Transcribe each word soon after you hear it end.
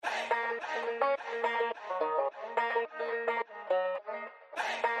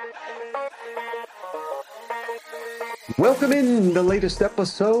Welcome in the latest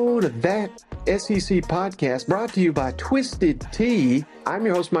episode of That SEC Podcast, brought to you by Twisted Tea. I'm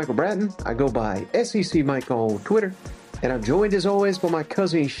your host, Michael Bratton. I go by SEC Mike on Twitter, and I'm joined as always by my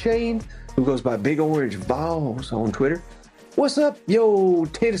cousin Shane, who goes by Big Orange Vols on Twitter. What's up, yo,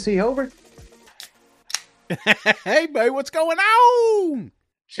 Tennessee Hover? Hey, babe, what's going on?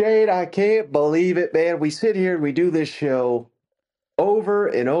 Shane, I can't believe it, man. We sit here and we do this show over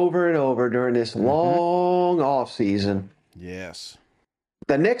and over and over during this long off season. Yes.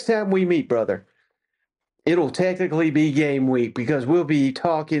 The next time we meet, brother, it'll technically be game week because we'll be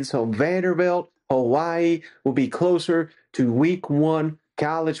talking some Vanderbilt, Hawaii. We'll be closer to week one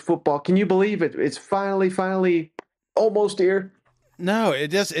college football. Can you believe it? It's finally almost here. No, it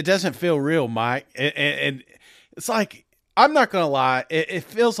doesn't feel real, Mike. And it's like, I'm not going to lie. It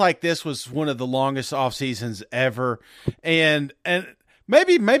feels like this was one of the longest off seasons ever. And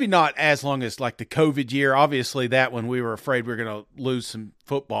maybe not as long as like the COVID year. Obviously that one we were afraid we were going to lose some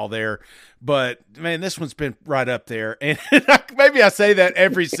football there, but man, this one's been right up there. And maybe I say that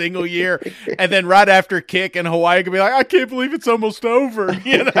every single year. And then right after kick in Hawaii could be like, I can't believe it's almost over.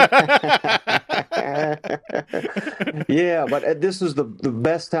 You know? Yeah, but this is the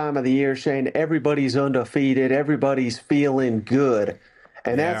best time of the year, Shane. Everybody's undefeated. Everybody's feeling good.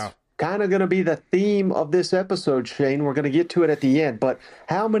 And that's kind of going to be the theme of this episode, Shane. We're going to get to it at the end. But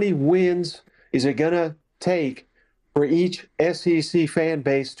how many wins is it going to take for each SEC fan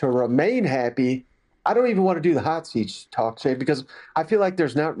base to remain happy? I don't even want to do the hot seat talk, Shane, because I feel like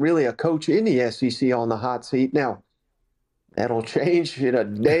there's not really a coach in the SEC on the hot seat. Now, that'll change in a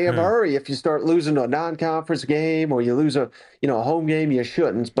damn hurry if you start losing a non-conference game or you lose a home game you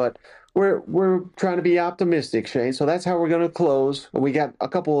shouldn't. But we're trying to be optimistic, Shane. So that's how we're going to close. We got a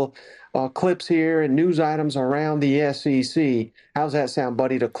couple clips here and news items around the SEC. How's that sound,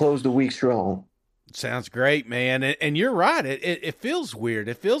 buddy, to close the week strong? Sounds great, man. And you're right. It feels weird.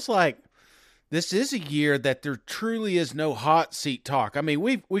 It feels like this is a year that there truly is no hot seat talk. I mean,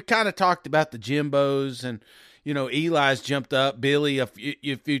 we've kind of talked about the Jimbos and, Eli's jumped up, Billy a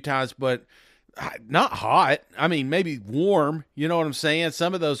few times, but not hot. I mean, maybe warm. You know what I'm saying?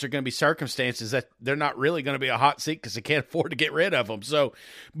 Some of those are going to be circumstances that they're not really going to be a hot seat because they can't afford to get rid of them. So,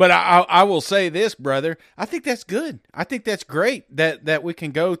 but I will say this, brother. I think that's good. I think that's great that we can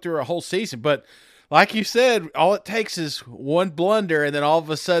go through a whole season. But like you said, all it takes is one blunder, and then all of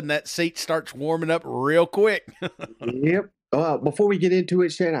a sudden that seat starts warming up real quick. Yep. Before we get into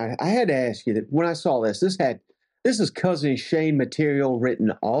it, Shane, I had to ask you that when I saw this is cousin Shane material written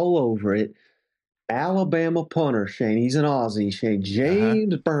all over it. Alabama punter, Shane. He's an Aussie, Shane.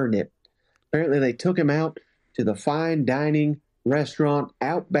 James Burnett. Apparently they took him out to the fine dining restaurant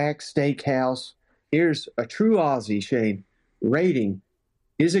Outback Steakhouse. Here's a true Aussie, Shane, rating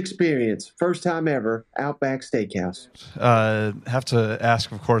his experience, first time ever, Outback Steakhouse. Have to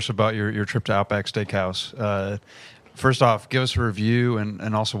ask, of course, about your trip to Outback Steakhouse. First off, give us a review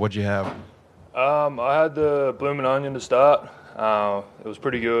and also what'd you have? I had the bloomin' onion to start. It was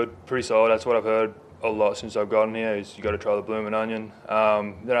pretty good, pretty solid. That's what I've heard a lot since I've gotten here is you got to try the bloomin' onion.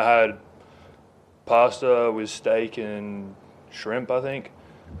 Then I had pasta with steak and shrimp, I think,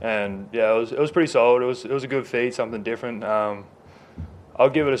 and yeah, it was pretty solid. It was a good feed, something different. I'll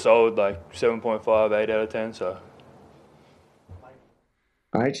give it a solid 7.5, 8 out of 10. So.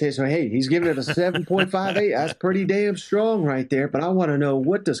 All right, Chase. So, hey, he's giving it a 7.58. That's pretty damn strong right there. But I want to know,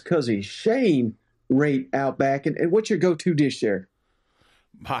 what does cousin Shane rate Outback, and what's your go-to dish there?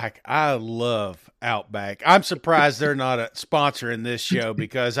 Mike, I love Outback. I'm surprised they're not a sponsor in this show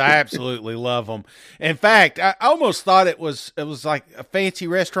because I absolutely love them. In fact, I almost thought it was like a fancy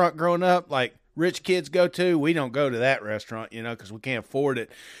restaurant growing up, like rich kids go to. We don't go to that restaurant, because we can't afford it.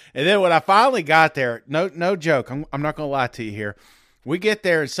 And then when I finally got there, no joke, I'm not going to lie to you here. We get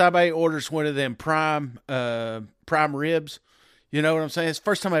there and somebody orders one of them prime ribs. You know what I'm saying? It's the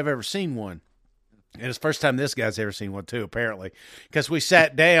first time I've ever seen one. And it's the first time this guy's ever seen one too, apparently. Because we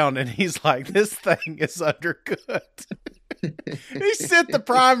sat down and he's like, this thing is undercooked. He sent the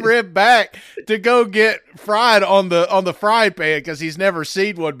prime rib back to go get fried on the frying pan because he's never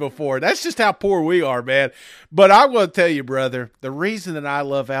seen one before. That's just how poor we are, man. But I want to tell you, brother, the reason that I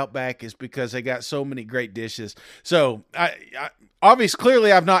love Outback is because they got so many great dishes. So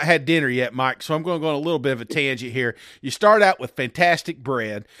clearly I've not had dinner yet, Mike, so I'm going to go on a little bit of a tangent here. You start out with fantastic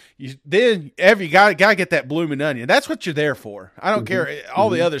bread. You got to get that bloomin' onion. That's what you're there for. I don't care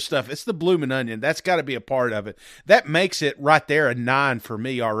all the other stuff. It's the bloomin' onion. That's got to be a part of it. That makes it right there a 9 for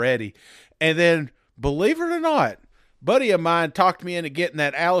me already. And then, believe it or not, buddy of mine talked me into getting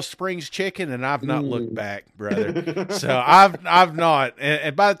that Alice Springs chicken, and I've not looked back, brother. So I've not.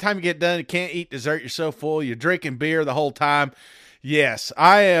 And by the time you get done, you can't eat dessert. You're so full. You're drinking beer the whole time. Yes,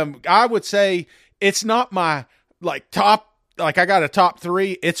 I am. I would say it's not my top. I got a top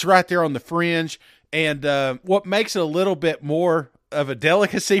 3. It's right there on the fringe. And what makes it a little bit more of a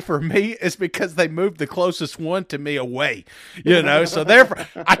delicacy for me is because they moved the closest one to me away, so therefore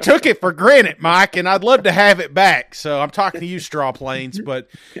I took it for granted, Mike, and I'd love to have it back. So I'm talking to you, Straw Plains. But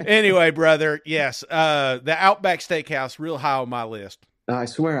anyway, brother, yes, the Outback Steakhouse, real high on my list. I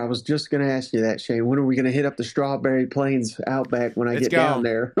swear, I was just going to ask you that, Shane. When are we going to hit up the Strawberry Plains Outback when I get down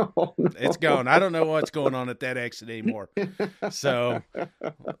there? Oh, no. It's gone. I don't know what's going on at that exit anymore. So,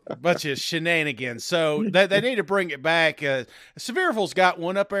 a bunch of shenanigans. So, they need to bring it back. Sevierville's got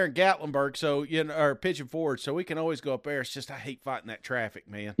one up there in Gatlinburg, so or Pigeon Forge, so we can always go up there. It's just I hate fighting that traffic,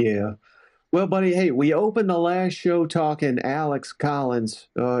 man. Yeah. Well, buddy, hey, we opened the last show talking Alex Collins.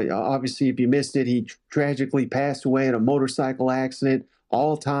 Obviously, if you missed it, he tragically passed away in a motorcycle accident.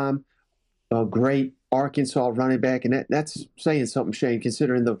 All-time great Arkansas running back, and that's saying something, Shane,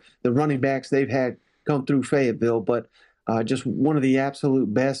 considering the running backs they've had come through Fayetteville. But just one of the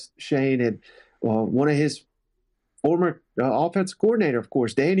absolute best, Shane, and one of his former offensive coordinator, of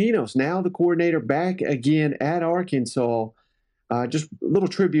course, Dan Enos, now the coordinator back again at Arkansas. Just a little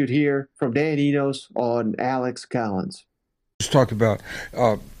tribute here from Dan Enos on Alex Collins. Just talk about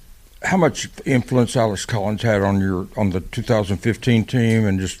how much influence Alex Collins had on the 2015 team,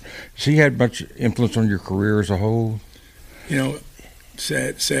 and just has he had much influence on your career as a whole?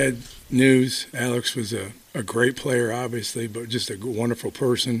 Sad news. Alex was a great player, obviously, but just a wonderful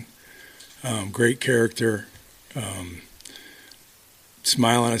person, great character,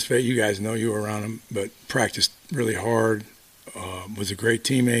 smile on his face. You guys know you were around him, but practiced really hard, was a great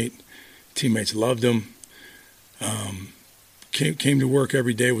teammate. Teammates loved him. Came to work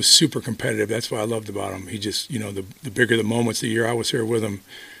every day, was super competitive. That's what I loved about him. He just, the bigger the moments, the year I was here with him,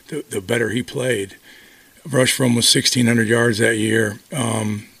 the better he played. Rushed for almost 1,600 yards that year,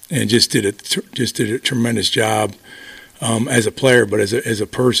 and just did a tremendous job as a player, but as a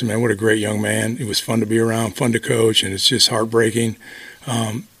person, man, what a great young man. He was fun to be around, fun to coach, and it's just heartbreaking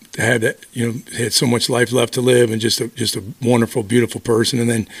to have that. Had so much life left to live, and just a wonderful, beautiful person. And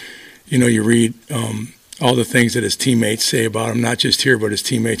then, you read all the things that his teammates say about him, not just here, but his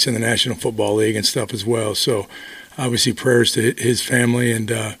teammates in the National Football League and stuff as well. So obviously prayers to his family, and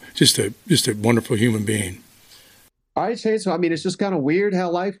just a wonderful human being. All right, Shane. So, it's just kind of weird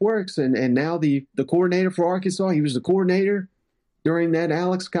how life works. And now the coordinator for Arkansas, he was the coordinator during that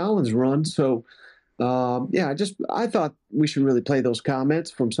Alex Collins run. So, I thought we should really play those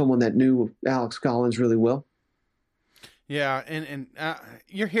comments from someone that knew Alex Collins really well. Yeah, and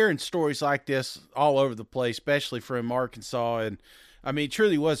you're hearing stories like this all over the place, especially from Arkansas. And he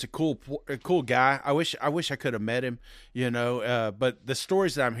truly was a cool guy. I wish I could have met him, but the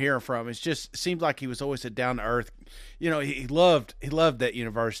stories that I'm hearing from, it seems like he was always a down to earth. He loved that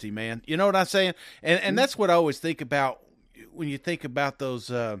university, man. You know what I'm saying? And that's what I always think about when you think about those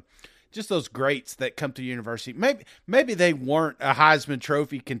just those greats that come to university. Maybe they weren't a Heisman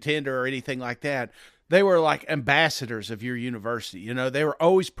Trophy contender or anything like that. They were like ambassadors of your university. They were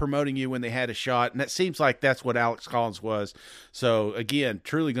always promoting you when they had a shot. And it seems like that's what Alex Collins was. So, again,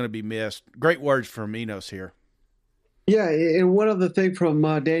 truly going to be missed. Great words from Enos here. Yeah, and one other thing from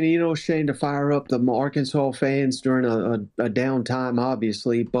Dan Enos, Shane, to fire up the Arkansas fans during a downtime,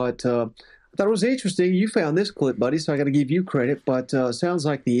 obviously. But I thought it was interesting. You found this clip, buddy, so I got to give you credit. But sounds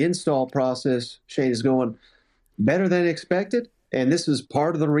like the install process, Shane, is going better than expected. And this is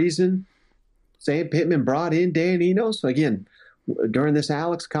part of the reason Sam Pittman brought in Dan Enos. Again, during this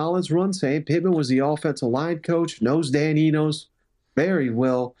Alex Collins run, Sam Pittman was the offensive line coach, knows Dan Enos very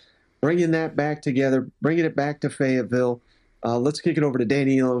well, bringing that back together, bringing it back to Fayetteville. Let's kick it over to Dan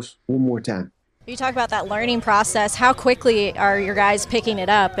Enos one more time. You talk about that learning process. How quickly are your guys picking it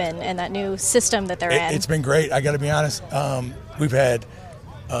up and that new system that they're in? It's been great. I got to be honest. We've had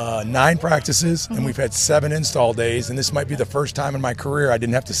 9 practices, and we've had 7 install days, and this might be the first time in my career I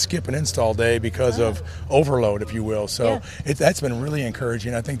didn't have to skip an install day because of overload, if you will. So that's been really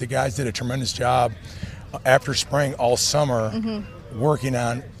encouraging. I think the guys did a tremendous job after spring all summer working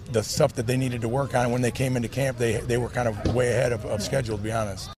on the stuff that they needed to work on. When they came into camp, they were kind of way ahead of schedule, to be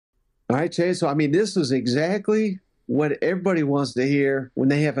honest. All right, Chase. So, this is exactly what everybody wants to hear when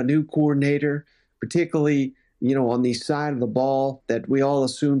they have a new coordinator, particularly on the side of the ball that we all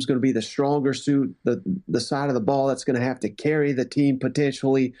assume is going to be the stronger suit, the side of the ball that's going to have to carry the team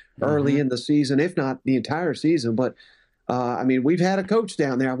potentially early in the season, if not the entire season. But, we've had a coach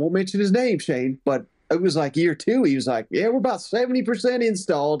down there. I won't mention his name, Shane, but it was like year 2. He was like, yeah, we're about 70%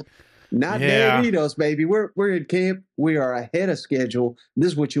 installed. Not Yeah. Doritos, baby. We're in camp. We are ahead of schedule.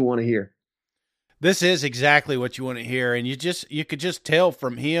 This is what you want to hear. This is exactly what you want to hear, and you could just tell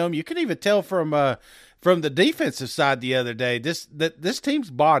from him. You could even tell from the defensive side the other day. This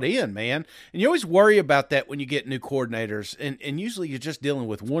team's bought in, man. And you always worry about that when you get new coordinators, and usually you're just dealing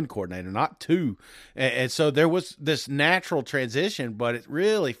with one coordinator, not two. And so there was this natural transition, but it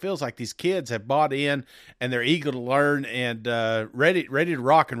really feels like these kids have bought in, and they're eager to learn and ready to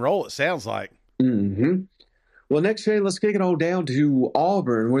rock and roll. It sounds like. Mm-hmm. Well, next, Shane, let's kick it all down to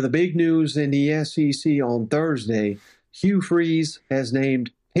Auburn, where the big news in the SEC on Thursday, Hugh Freeze has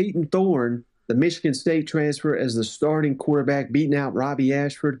named Peyton Thorne, the Michigan State transfer, as the starting quarterback, beating out Robbie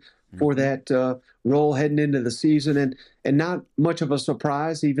Ashford for that role heading into the season. And not much of a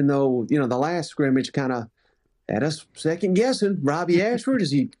surprise, even though, the last scrimmage kind of had us second-guessing. Robbie Ashford,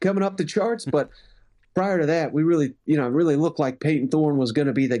 is he coming up the charts? But prior to that, we really looked like Peyton Thorne was going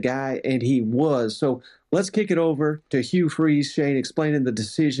to be the guy, and he was. So let's kick it over to Hugh Freeze, Shane, explaining the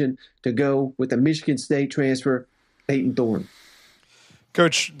decision to go with the Michigan State transfer, Peyton Thorne.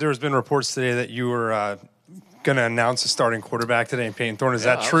 Coach, there's been reports today that you were going to announce a starting quarterback today, Peyton Thorne. Is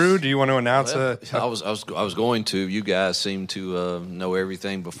that true? Do you want to announce it? I was going to. You guys seem to know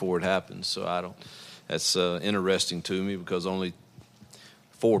everything before it happens, so I don't. That's interesting to me because only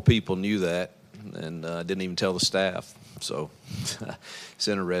 4 people knew that, and I didn't even tell the staff. So it's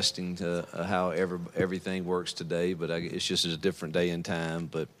interesting to how everything works today, but it's just a different day and time.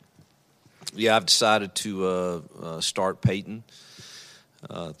 But, yeah, I've decided to start Peyton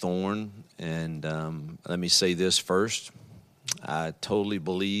Thorne, and let me say this first. I totally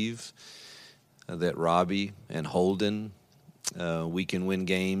believe that Robbie and Holden, we can win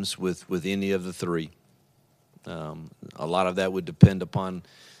games with any of the 3. A lot of that would depend upon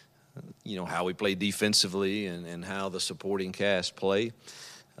how we play defensively and how the supporting cast play.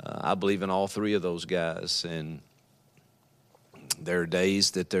 I believe in all 3 of those guys, and there are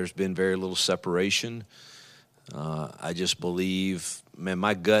days that there's been very little separation. I just believe, man,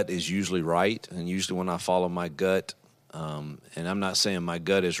 my gut is usually right, and usually when I follow my gut, and I'm not saying my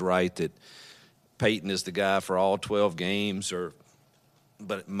gut is right that Peyton is the guy for all 12 games,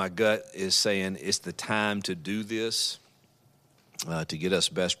 but my gut is saying it's the time to do this. To get us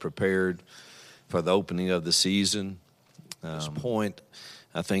best prepared for the opening of the season. At this point,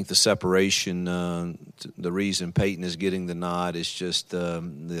 I think the separation, the reason Peyton is getting the nod is just the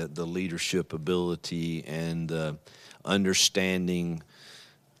leadership ability and understanding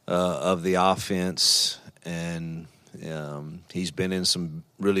of the offense. And he's been in some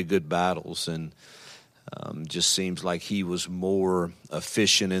really good battles and just seems like he was more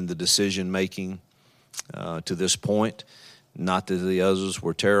efficient in the decision-making to this point. Not that the others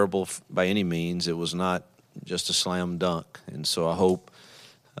were terrible by any means. It was not just a slam dunk. And so I hope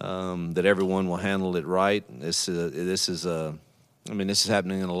that everyone will handle it right. This is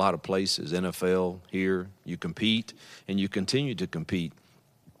happening in a lot of places. NFL, here, you compete, and you continue to compete.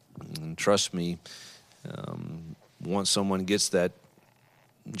 And trust me, once someone gets that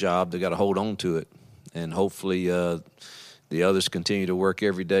job, they got to hold on to it. And hopefully the others continue to work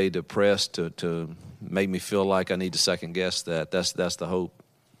every day to press to make me feel like I need to second guess that. That's the hope.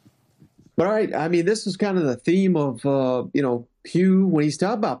 But all right, I mean, this is kind of the theme of Hugh when he's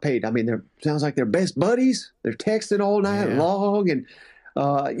talking about Peyton. I mean, it sounds like they're best buddies. They're texting all night long, and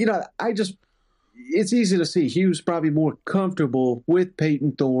it's easy to see Hugh's probably more comfortable with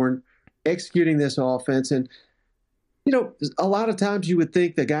Peyton Thorne executing this offense. And a lot of times you would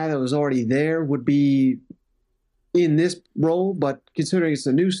think the guy that was already there would be in this role, but considering it's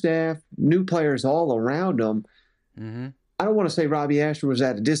a new staff, new players all around them, I don't want to say Robbie Ashford was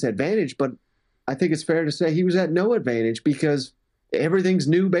at a disadvantage, but I think it's fair to say he was at no advantage because everything's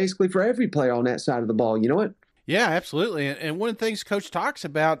new basically for every player on that side of the ball. You know what? Yeah, absolutely. And one of the things Coach talks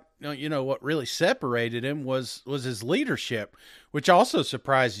about, what really separated him was his leadership, which also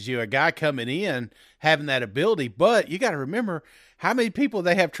surprises you. A guy coming in having that ability, but you got to remember how many people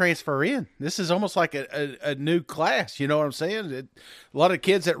they have transfer in. This is almost like a new class. You know what I'm saying? A lot of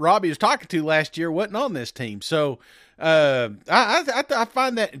kids that Robbie was talking to last year wasn't on this team. So I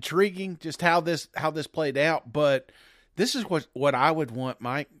find that intriguing, just how this played out. But this is what I would want,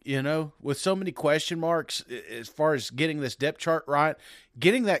 Mike, with so many question marks as far as getting this depth chart right,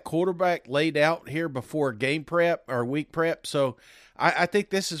 getting that quarterback laid out here before game prep or week prep. So I think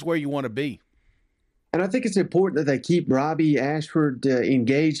this is where you want to be. And I think it's important that they keep Robbie Ashford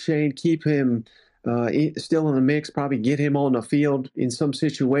engaged, Shane, keep him still in the mix, probably get him on the field in some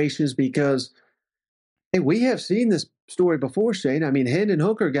situations because, hey, we have seen this story before, Shane. I mean, Hendon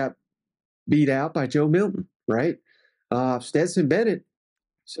Hooker got beat out by Joe Milton, right? Stetson Bennett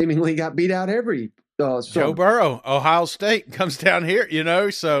seemingly got beat out every Joe Burrow, Ohio State comes down here,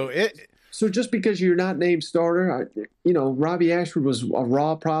 So just because you're not named starter, Robbie Ashford was a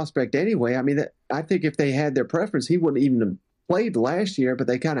raw prospect anyway. I mean, I think if they had their preference, he wouldn't even have played last year, but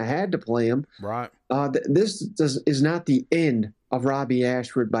they kind of had to play him. Right. This is not the end of Robbie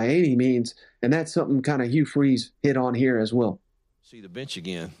Ashford by any means, and that's something kind of Hugh Freeze hit on here as well. See the bench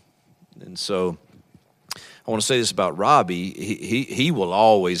again. And so I want to say this about Robbie. He will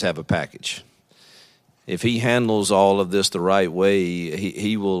always have a package. If he handles all of this the right way,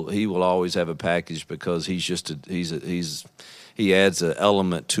 he will always have a package because he adds an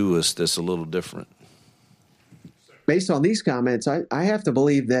element to us that's a little different. Based on these comments, I have to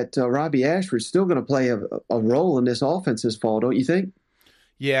believe that Robbie Ashford's still going to play a role in this offense this fall, don't you think?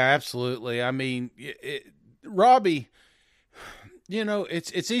 Yeah, absolutely. I mean, Robbie,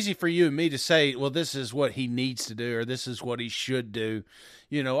 it's easy for you and me to say, well, this is what he needs to do or this is what he should do.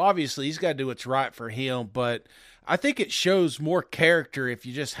 Obviously he's got to do what's right for him, but I think it shows more character if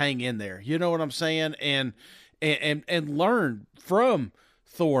you just hang in there. You know what I'm saying? And learn from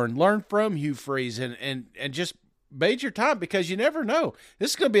Thorne, learn from Hugh Freeze and just bide your time because you never know.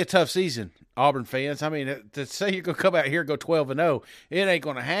 This is going to be a tough season, Auburn fans. I mean, to say you're going to come out here and go 12-0, it ain't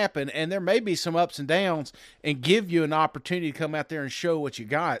going to happen. And there may be some ups and downs and give you an opportunity to come out there and show what you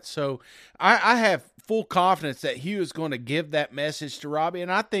got. So I have full confidence that Hugh is going to give that message to Robbie,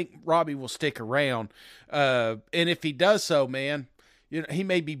 and I think Robbie will stick around. And if he does so, man, he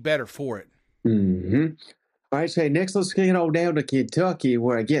may be better for it. Mm-hmm. All right, so next let's get on down to Kentucky,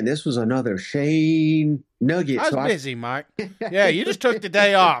 where, again, this was another Shane Nugget. I was busy, Mike. Yeah, you just took the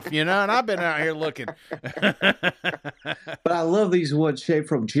day off, and I've been out here looking. But I love these ones, Shane,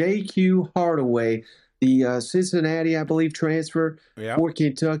 from J.Q. Hardaway, the Cincinnati, I believe, transfer for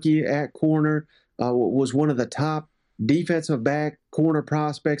Kentucky at corner, was one of the top defensive back corner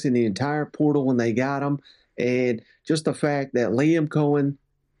prospects in the entire portal when they got him. And just the fact that Liam Cohen,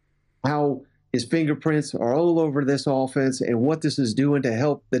 how his fingerprints are all over this offense and what this is doing to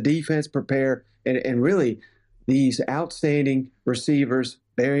help the defense prepare and really these outstanding receivers,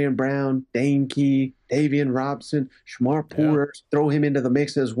 Barian Brown, Dane Key, Davian Robson, Shamar Porter, throw him into the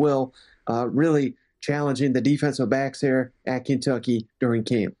mix as well, really challenging the defensive backs there at Kentucky during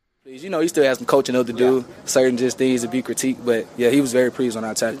camp. He still has some coaching up to do, certain just things to be critiqued, but, yeah, he was very pleased on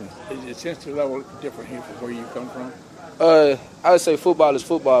our tackling. Is the sensory level different here from where you come from? I would say football is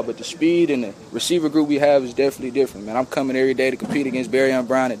football, but the speed and the receiver group we have is definitely different, man. I'm coming every day to compete against Barian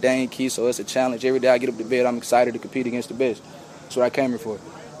Brown and Dane Key, so it's a challenge. Every day I get up to bed, I'm excited to compete against the best. That's what I came here for.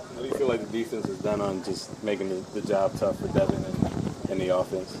 How do you feel like the defense has done on just making the job tough for Devin and the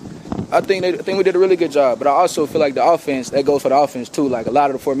offense? I think we did a really good job, but I also feel like the offense, that goes for the offense too. Like a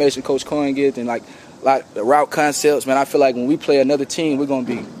lot of the formation Coach Cohen gets and like the route concepts, man, I feel like when we play another team, we're going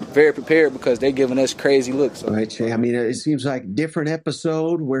to be very prepared because they're giving us crazy looks. All right, Shay. I mean, it seems like different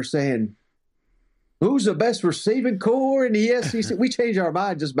episode. We're saying, who's the best receiving core in the SEC? We change our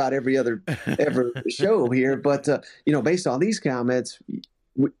mind just about every show here. But, based on these comments,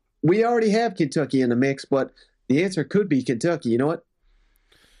 we already have Kentucky in the mix, but the answer could be Kentucky. You know what?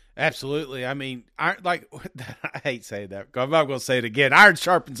 Absolutely. I mean, I hate saying that. I'm not going to say it again. Iron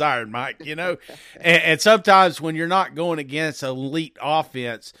sharpens iron, Mike, and sometimes when you're not going against an elite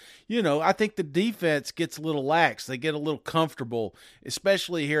offense, I think the defense gets a little lax. They get a little comfortable,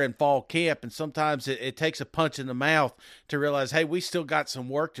 especially here in fall camp. And sometimes it takes a punch in the mouth to realize, hey, we still got some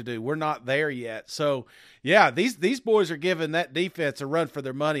work to do. We're not there yet. So, yeah, these boys are giving that defense a run for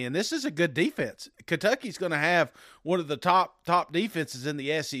their money. And this is a good defense. Kentucky's going to have one of the top defenses in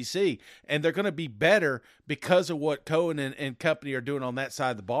the SEC. And they're going to be better because of what Cohen and company are doing on that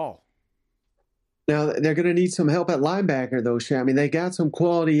side of the ball. Now, they're going to need some help at linebacker, though, Shay. I mean, they got some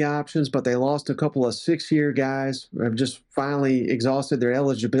quality options, but they lost a couple of 6-year guys who have just finally exhausted their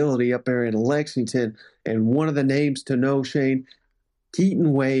eligibility up there in Lexington. And one of the names to know, Shane,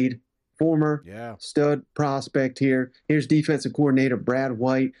 Keaton Wade, former stud prospect here. Here's defensive coordinator Brad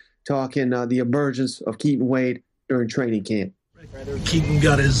White talking the emergence of Keaton Wade during training camp. Keaton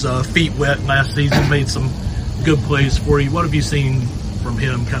got his feet wet last season, made some good plays for you. What have you seen from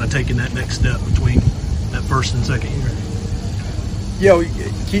him kind of taking that next step between that first and second year?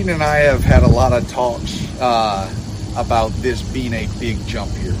 Keaton and I have had a lot of talks about this being a big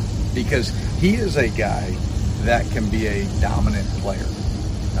jump here because he is a guy that can be a dominant player.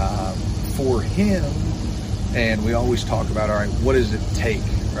 For him, and we always talk about, all right, what does it take,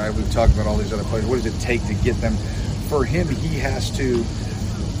 right? We've talked about all these other players. What does it take to get them? For him,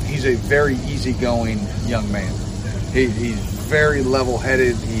 he's a very easygoing young man. He's very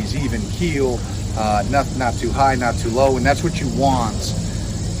level-headed. He's even keel, not too high, not too low, and that's what you want,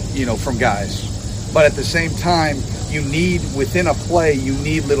 from guys. But at the same time, you need, within a play, you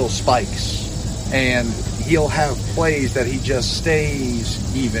need little spikes, and he'll have plays that he just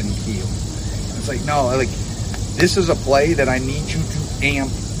stays even keel. It's like, no, this is a play that I need you to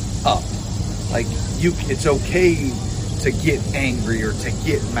amp up. It's okay to get angry or to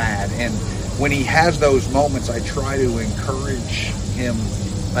get mad. And when he has those moments, I try to encourage him,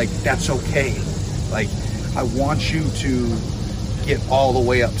 that's okay. I want you to get all the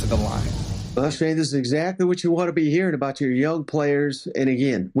way up to the line. Well, Shane, this is exactly what you want to be hearing about your young players. And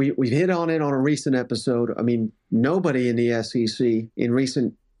again, we've hit on it on a recent episode. I mean, nobody in the SEC in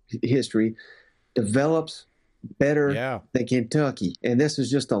recent history develops better than Kentucky. And this is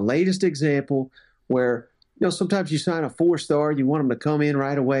just the latest example where, sometimes you sign a 4-star, you want them to come in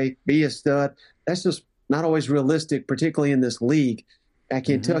right away, be a stud. That's just not always realistic, particularly in this league. At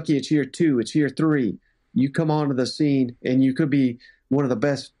Kentucky, It's year 2, it's year 3. You come onto the scene and you could be one of the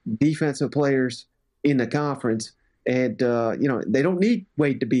best defensive players in the conference. And, they don't need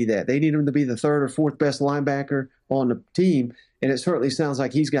Wade to be that. They need him to be the 3rd or 4th best linebacker on the team. And it certainly sounds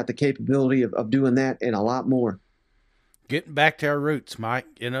like he's got the capability of doing that and a lot more. Getting back to our roots, Mike.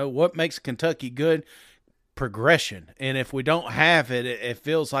 What makes Kentucky good? Progression. And if we don't have it, it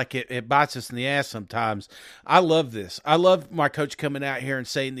feels like it bites us in the ass sometimes. I love this. I love my coach coming out here and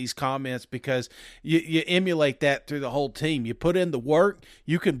saying these comments because you emulate that through the whole team. You put in the work,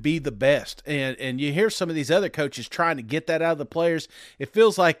 you can be the best. And you hear some of these other coaches trying to get that out of the players. It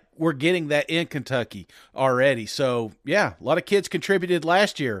feels like we're getting that in Kentucky already. So, yeah, a lot of kids contributed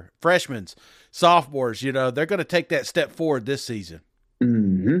last year, freshmen, sophomores. They're going to take that step forward this season.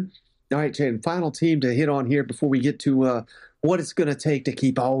 Mm-hmm. All right, Shane, final team to hit on here before we get to what it's going to take to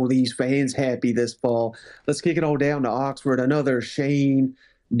keep all these fans happy this fall. Let's kick it all down to Oxford. Another Shane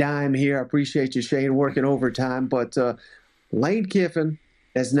dime here. I appreciate you, Shane, working overtime. But Lane Kiffin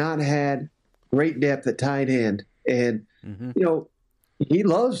has not had great depth at tight end. And, he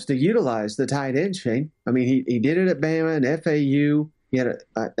loves to utilize the tight end, Shane. I mean, he did it at Bama and FAU. He had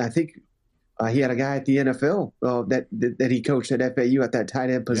he had a guy at the NFL that he coached at FAU at that tight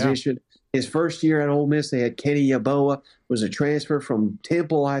end position. Yeah. His first year at Ole Miss, they had Kenny Yeboah, was a transfer from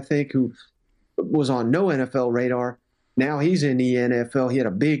Temple, I think, who was on no NFL radar. Now he's in the NFL. He had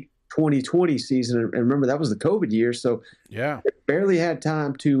a big 2020 season, and remember that was the COVID year, so barely had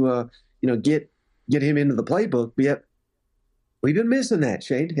time to get him into the playbook. But yet we've been missing that,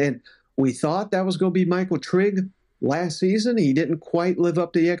 Shane, and we thought that was going to be Michael Trigg. Last season, he didn't quite live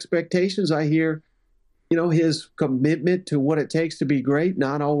up to the expectations. I hear, his commitment to what it takes to be great,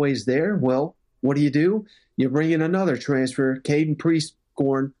 not always there. Well, what do? You bring in another transfer, Caden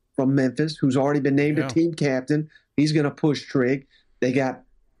Prieskorn from Memphis, who's already been named a team captain. He's going to push Trigg. They got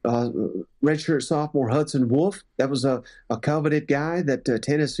redshirt sophomore Hudson Wolf. That was a coveted guy that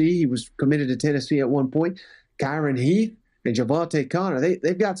Tennessee, he was committed to Tennessee at one point. Kyron Heath and Javante Connor,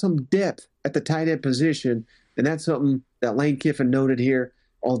 they've got some depth at the tight end position. And that's something that Lane Kiffin noted here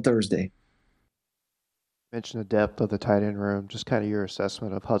on Thursday. Mention the depth of the tight end room, just kind of your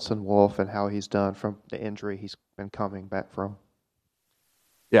assessment of Hudson Wolf and how he's done from the injury he's been coming back from.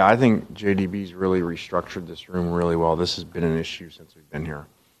 Yeah, I think JDB's really restructured this room really well. This has been an issue since we've been here.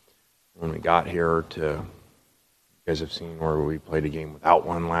 When we got here you guys have seen where we played a game without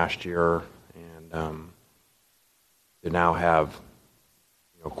one last year, and to now have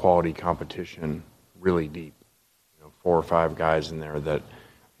quality competition really deep. 4 or 5 guys in there that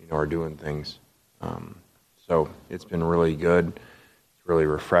are doing things. So it's been really good. It's really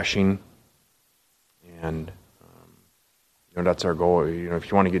refreshing, and that's our goal. If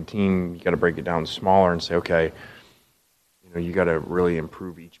you want a good team, you got to break it down smaller and say, okay, you got to really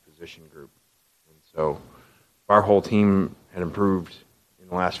improve each position group. And so if our whole team had improved in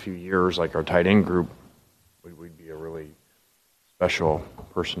the last few years, like our tight end group, we'd be a really special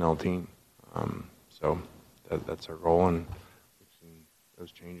personnel team. So that's our goal, and we've seen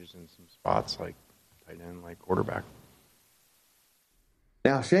those changes in some spots like tight end, like quarterback.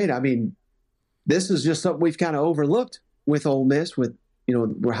 Now, Shane, I mean, this is just something we've kind of overlooked with Ole Miss. With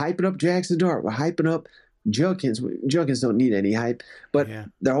we're hyping up Jackson Dart, we're hyping up Junkins. Junkins don't need any hype, but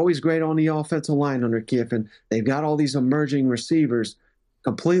they're always great on the offensive line under Kiffin. They've got all these emerging receivers,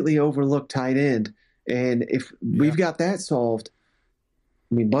 completely overlooked tight end, and if we've got that solved.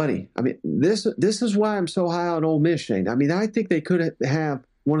 I mean, buddy, this is why I'm so high on Ole Miss, Shane. I mean, I think they could have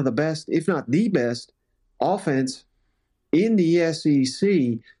one of the best, if not the best, offense in the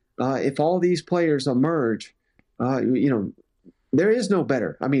SEC if all these players emerge. There is no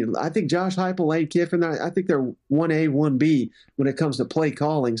better. I mean, I think Josh Heupel, Lane Kiffin, I think they're 1A, 1B when it comes to play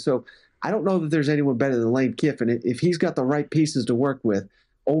calling. So I don't know that there's anyone better than Lane Kiffin. If he's got the right pieces to work with,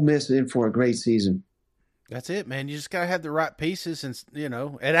 Ole Miss is in for a great season. That's it, man. You just got to have the right pieces. And,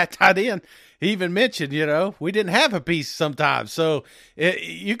 at that tight end, he even mentioned, we didn't have a piece sometimes. So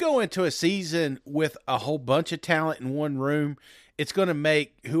you go into a season with a whole bunch of talent in one room, it's going to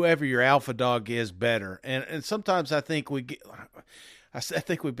make whoever your alpha dog is better. And sometimes I think we've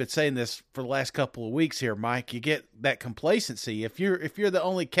been saying this for the last couple of weeks here, Mike. You get that complacency. If you're the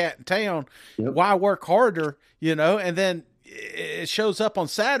only cat in town, why work harder? And then it shows up on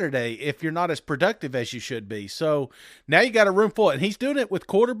Saturday if you're not as productive as you should be. So now you got a room full, and he's doing it with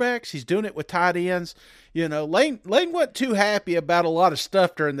quarterbacks. He's doing it with tight ends. Lane wasn't too happy about a lot of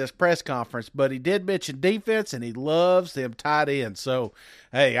stuff during this press conference, but he did mention defense, and he loves them tight ends. So,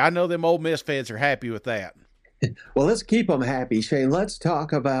 hey, I know them Ole Miss fans are happy with that. Well, let's keep them happy, Shane. Let's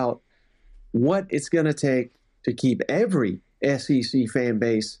talk about what it's going to take to keep every SEC fan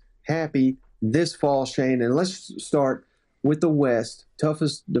base happy this fall, Shane. And let's start with the West,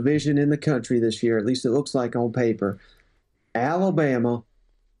 toughest division in the country this year, at least it looks like on paper. Alabama,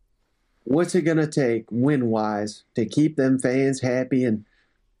 what's it going to take win-wise to keep them fans happy? And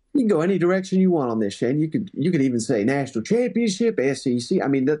you can go any direction you want on this, Shane. You could even say national championship, SEC. I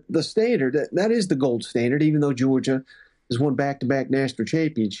mean, the standard, that is the gold standard, even though Georgia has won back-to-back national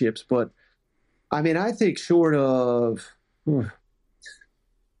championships. But, I mean, I think short of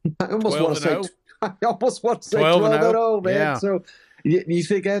I almost want to say 12-0, man. Yeah. So you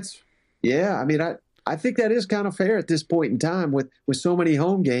think that's – yeah, I mean, I think that is kind of fair at this point in time with so many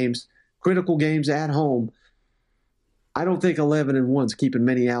home games, critical games at home. I don't think 11-1's keeping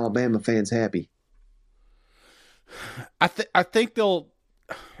many Alabama fans happy. I think they'll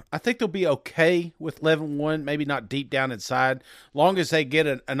be okay with 11-1, maybe not deep down inside, long as they get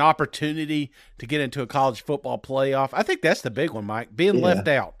an opportunity to get into a college football playoff. I think that's the big one, Mike, being left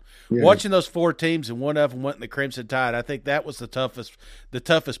out. Yeah. Watching those four teams and one of them went in the Crimson Tide, I think that was the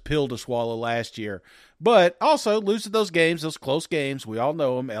toughest pill to swallow last year. But also losing those games, those close games, we all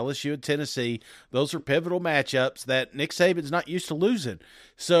know them, LSU and Tennessee, those are pivotal matchups that Nick Saban's not used to losing.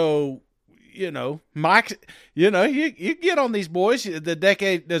 So, Mike, you get on these boys. The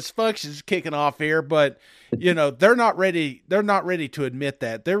decade dysfunction is kicking off here, but they're not ready. They're not ready to admit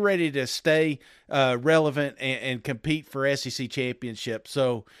that. They're ready to stay relevant and compete for SEC championship.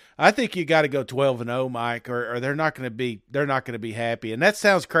 So I think you got to go 12-0, Mike, or they're not going to be happy. And that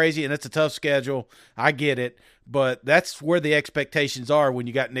sounds crazy, and it's a tough schedule. I get it, but that's where the expectations are when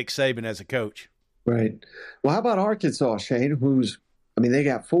you got Nick Saban as a coach. Right. Well, how about Arkansas, Shane? They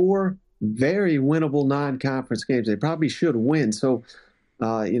got 4 very winnable non-conference games. They probably should win. So,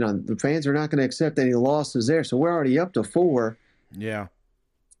 the fans are not going to accept any losses there. So we're already up to 4. Yeah.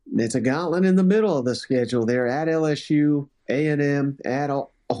 It's a gauntlet in the middle of the schedule there at LSU, A&M, at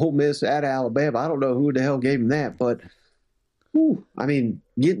Ole Miss, at Alabama. I don't know who the hell gave them that, but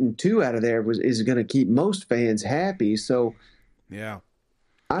getting 2 out of there is going to keep most fans happy. So, yeah.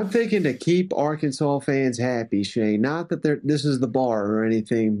 I'm thinking to keep Arkansas fans happy, Shane. Not that this is the bar or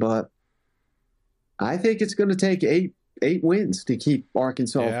anything, but I think it's going to take 8 wins to keep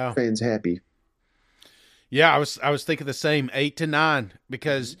Arkansas fans happy. Yeah, I was thinking the same, 8 to 9,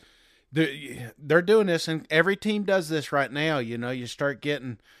 because they're doing this, and every team does this right now. You start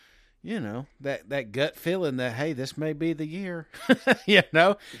getting, that gut feeling that, hey, this may be the year.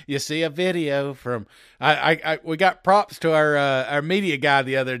 You see a video from we got props to our media guy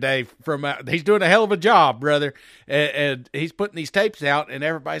the other day from he's doing a hell of a job, brother, and he's putting these tapes out, and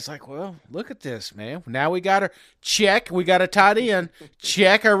everybody's like, well, look at this, man. Now we got a tight end,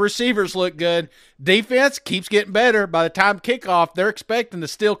 check, our receivers look good, defense keeps getting better. By the time kickoff, they're expecting the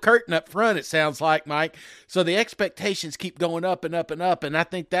steel curtain up front, it sounds like, Mike. So the expectations keep going up and up and up, and I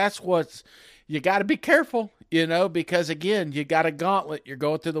think that's what's you got to be careful, because again, you got a gauntlet. You're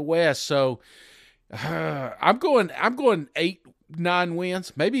going through the West, so I'm going 8-9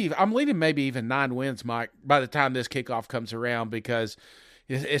 wins. Maybe I'm leading maybe even 9 wins, Mike, by the time this kickoff comes around, because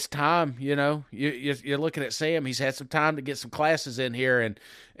it's time. You're looking at Sam. He's had some time to get some classes in here, and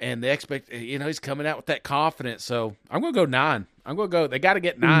he's coming out with that confidence. So I'm going to go 9. They got to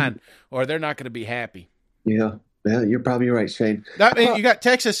get 9, or they're not going to be happy. Yeah. Yeah, you're probably right, Shane. You got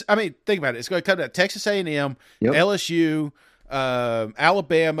Texas. Think about it. It's going to come to Texas A&M, LSU,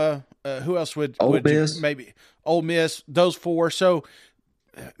 Alabama. Who else would Miss. Maybe Ole Miss? Those 4. So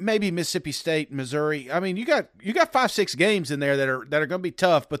maybe Mississippi State, Missouri. You got 5-6 games in there that are going to be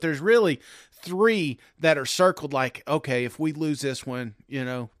tough. But there's really 3 that are circled like, okay, if we lose this one,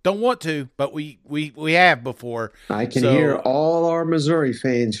 don't want to, but we have before. I can hear all our Missouri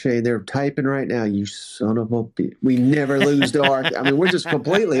fans, Shane. They're typing right now. You son of a bitch. We never lose to our. I mean, we're just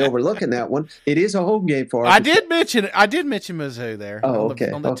completely overlooking that one. It is a home game for us. I did mention Mizzou there. Oh,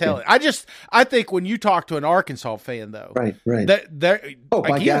 on the tele. I think when you talk to an Arkansas fan, though, right. Oh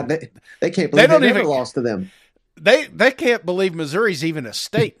my God, they can't believe they never lost to them. They can't believe Missouri's even a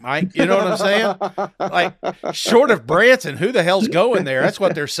state, Mike. You know what I'm saying? Like, short of Branson, who the hell's going there? That's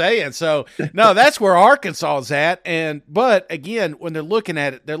what they're saying. So, no, that's where Arkansas is at. But again, when they're looking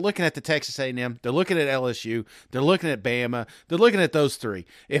at it, they're looking at the Texas A&M, they're looking at LSU, they're looking at Bama, they're looking at those 3.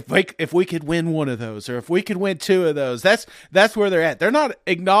 If we could win one of those, or if we could win 2 of those, that's where they're at. They're not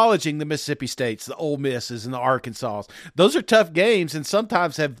acknowledging the Mississippi States, the Ole Misses, and the Arkansas. Those are tough games, and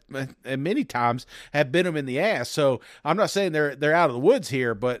many times have bit them in the ass. So I'm not saying they're out of the woods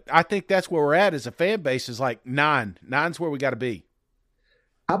here, but I think that's where we're at as a fan base is like 9. 9's where we got to be.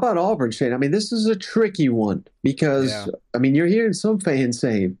 How about Auburn, Shane? I mean, this is a tricky one because, I mean, you're hearing some fans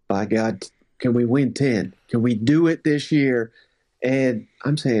saying, by God, can we win 10? Can we do it this year? And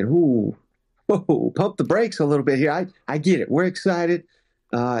I'm saying, pump the brakes a little bit here. I get it. We're excited.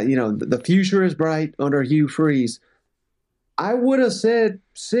 The future is bright under Hugh Freeze. I would have said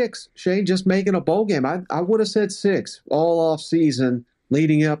 6, Shane, just making a bowl game. I would have said 6 all off season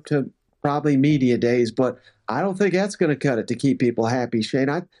leading up to probably media days, but I don't think that's going to cut it to keep people happy, Shane.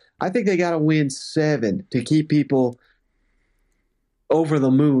 I think they got to win 7 to keep people over the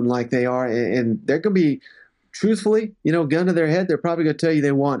moon like they are, and they're going to be, truthfully, gun to their head, they're probably going to tell you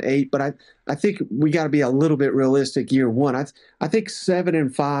they want 8, but I think we got to be a little bit realistic year one. I think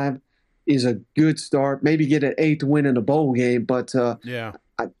 7-5 is a good start. Maybe get an 8th win in a bowl game, but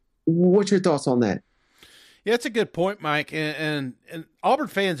what's your thoughts on that? Yeah, it's a good point, Mike. And Auburn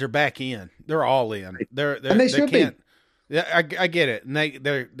fans are back in. They're all in. And they should be. Yeah, I get it. And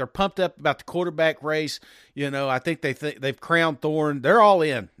they're pumped up about the quarterback race. I think they've crowned Thorne. They're all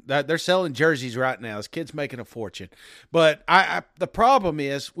in. They're selling jerseys right now. This kid's making a fortune. But the problem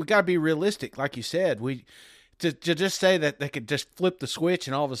is we got to be realistic, like you said. To just say that they could just flip the switch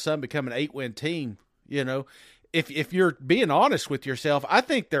and all of a sudden become an 8-win team, if you're being honest with yourself, I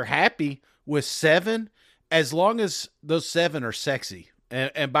think they're happy with 7 as long as those 7 are sexy.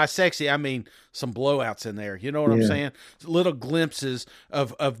 And by sexy, I mean some blowouts in there. You know what I'm saying? Little glimpses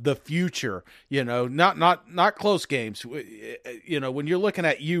of the future. Not close games. When you're looking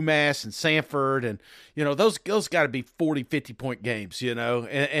at UMass and Sanford, and those got to be 40, 50-point games.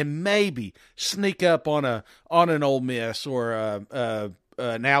 And maybe sneak up on an Ole Miss or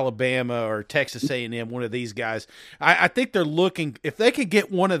an Alabama or Texas A&M, one of these guys. I think they're looking, if they could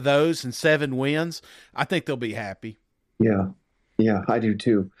get one of those and 7 wins, I think they'll be happy. Yeah, I do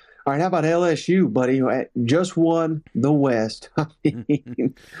too. All right, how about LSU, buddy? Just won the West. I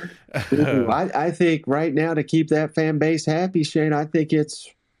think right now to keep that fan base happy, Shane, I think it's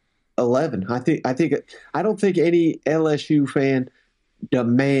 11. I don't think any LSU fan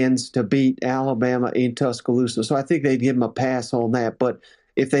demands to beat Alabama in Tuscaloosa, so I think they'd give them a pass on that. But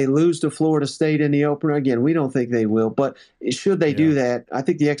if they lose to Florida State in the opener, again, we don't think they will. But should they do that, I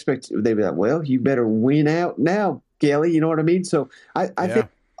think the expectation, they'd be like, well, you better win out now, Kelly, you know what I mean? So I think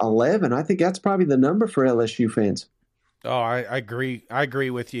 11, I think that's probably the number for LSU fans. Oh, I agree. I agree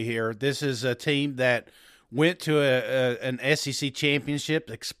with you here. This is a team that went to an SEC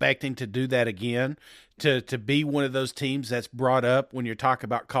championship expecting to do that again, to be one of those teams that's brought up when you're talking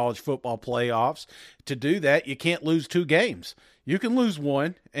about college football playoffs. To do that, you can't lose 2 games. You can lose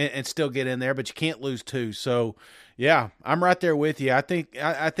 1 and still get in there, but you can't lose 2. So, yeah, I'm right there with you. I think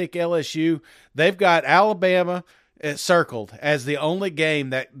LSU, they've got Alabama circled as the only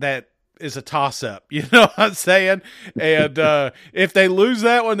game that is a toss-up. You know what I'm saying? And if they lose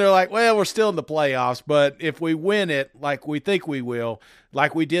that one, they're like, well, we're still in the playoffs. But if we win it like we think we will,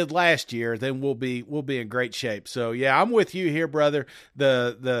 like we did last year, then we'll be in great shape. So, yeah, I'm with you here, brother.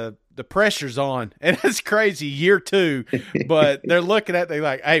 The pressure's on, and it's crazy, year 2, but they're looking at, they're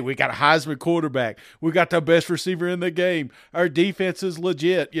like, hey, we got a Heisman quarterback. We got the best receiver in the game. Our defense is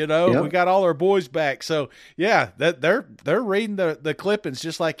legit, We got all our boys back. So, yeah, they're reading the clippings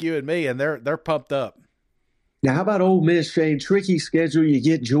just like you and me, and they're pumped up. Now, how about Ole Miss, Shane? Tricky schedule. You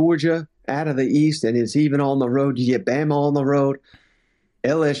get Georgia out of the East, and it's even on the road. You get Bama on the road,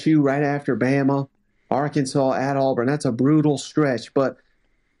 LSU right after Bama, Arkansas at Auburn. That's a brutal stretch, but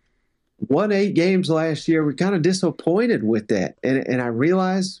won 8 games last year. We're kind of disappointed with that. And I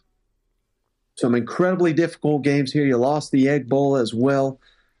realize some incredibly difficult games here. You lost the Egg Bowl as well.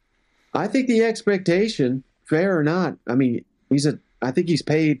 I think the expectation, fair or not, I mean, I think he's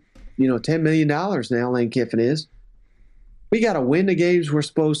paid, $10 million now, Lane Kiffin is. We got to win the games we're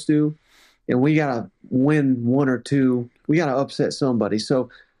supposed to, and we got to win one or two. We got to upset somebody. So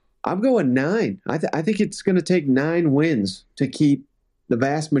I'm going 9. I think it's going to take 9 wins to keep the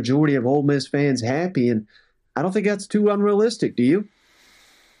vast majority of Ole Miss fans happy, and I don't think that's too unrealistic. Do you?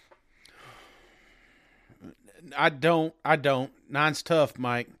 I don't. 9's tough,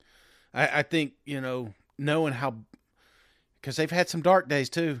 Mike. I think, knowing how – because they've had some dark days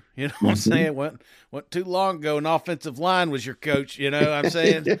too. You know what I'm saying? Went too long ago, an offensive line was your coach, you know what I'm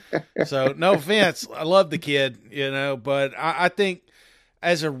saying? So no offense. I love the kid, but I think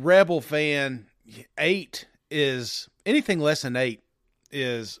as a Rebel fan, 8 is – anything less than 8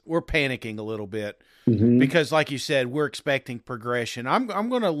 is – we're panicking a little bit. Because, like you said, we're expecting progression. I'm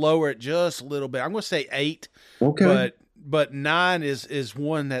going to lower it just a little bit. I'm going to say 8. Okay. But 9 is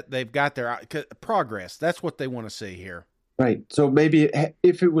one that they've got their progress. That's what they want to see here. Right. So maybe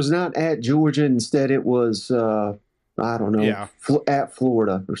if it was not at Georgia, instead it was, I don't know, at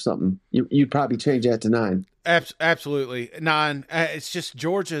Florida or something, you'd probably change that to 9. Absolutely. 9. It's just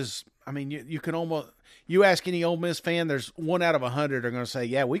Georgia's. I mean, you can almost. You ask any Ole Miss fan, there's 1 out of 100 are going to say,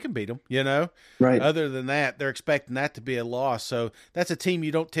 yeah, we can beat them, Right. Other than that, they're expecting that to be a loss. So that's a team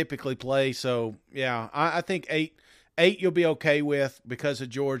you don't typically play. So, yeah, I think 8 you'll be okay with because of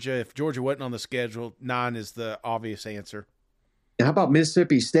Georgia. If Georgia wasn't on the schedule, 9 is the obvious answer. How about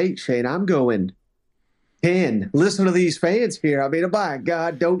Mississippi State, Shane? I'm going 10. Listen to these fans here. I mean, by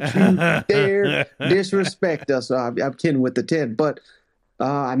God, don't you dare disrespect us. I'm kidding with the 10, but –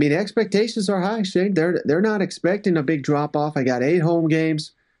 expectations are high, Shane. They're not expecting a big drop-off. I got 8 home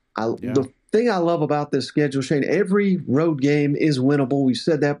games. The thing I love about this schedule, Shane, every road game is winnable. We've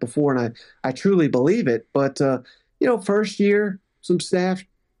said that before, and I truly believe it. But, first year, some staff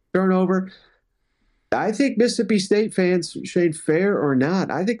turnover. I think Mississippi State fans, Shane, fair or not,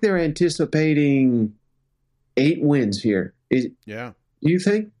 I think they're anticipating 8 wins here. Do you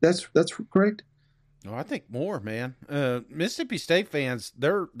think that's correct? No, I think more, man. Mississippi State fans,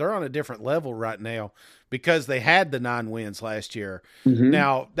 they're on a different level right now because they had the 9 wins last year.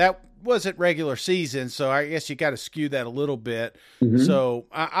 Now, that wasn't regular season, so I guess you got to skew that a little bit. So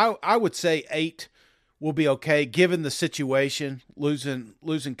I would say 8 will be okay given the situation. Losing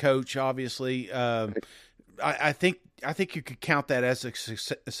coach, obviously. I think you could count that as a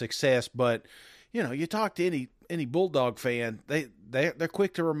success, but you talk to any Bulldog fan, they're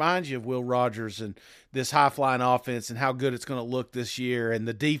quick to remind you of Will Rogers and this high-flying offense and how good it's going to look this year, and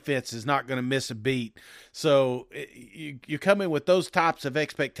the defense is not going to miss a beat. So you come in with those types of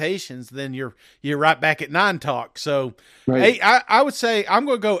expectations, then you're right back at 9 talk. So 8, I would say I'm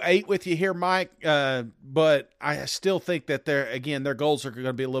going to go 8 with you here, Mike, but I still think that their goals are going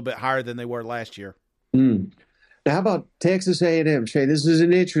to be a little bit higher than they were last year. Now, how about Texas A&M, Shay? This is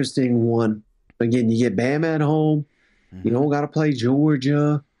an interesting one. Again, you get Bama at home. You don't got to play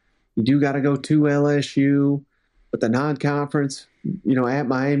Georgia. You do got to go to LSU. But the non-conference, at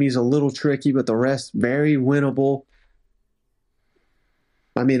Miami is a little tricky, but the rest very winnable.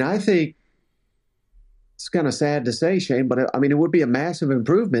 I mean, I think it's kind of sad to say, Shane, but it would be a massive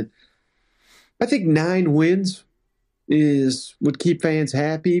improvement. I think 9 wins would keep fans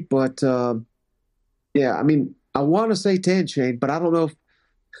happy, but I want to say 10, Shane, but I don't know if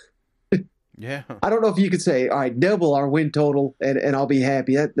I don't know if you could say, all right, double our win total and I'll be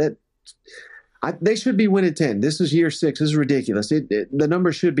happy. They should be winning 10. This is year 6. This is ridiculous. The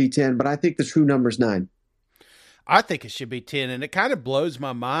number should be 10, but I think the true number is 9. I think it should be 10, and it kind of blows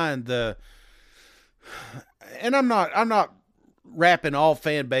my mind. And I'm not wrapping all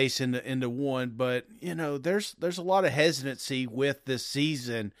fan base into one, but there's a lot of hesitancy with this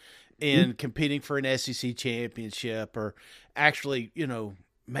season in competing for an SEC championship or actually,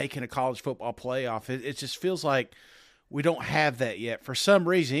 making a college football playoff. It just feels like we don't have that yet for some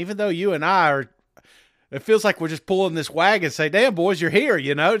reason, even though you and I are, it feels like we're just pulling this wagon and say, damn boys, you're here,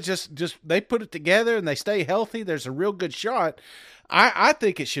 just they put it together and they stay healthy. There's a real good shot. I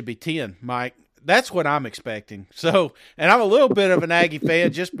think it should be 10, Mike. That's what I'm expecting. So, and I'm a little bit of an Aggie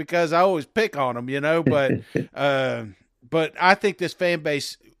fan just because I always pick on them, but I think this fan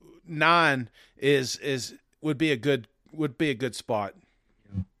base 9 would be a good spot.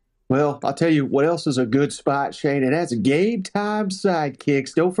 Well, I'll tell you what else is a good spot, Shane, and that's Game Time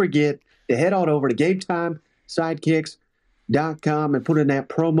Sidekicks. Don't forget to head on over to GameTimeSidekicks.com and put in that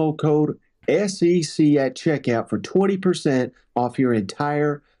promo code SEC at checkout for 20% off your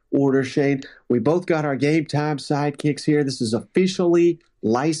entire order, Shane. We both got our Game Time Sidekicks here. This is officially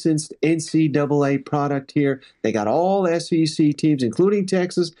licensed NCAA product here. They got all SEC teams, including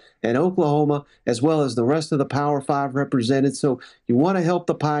Texas and Oklahoma, as well as the rest of the Power 5 represented. So you want to help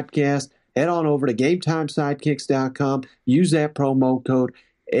the podcast, head on over to GameTimeSidekicks.com. Use that promo code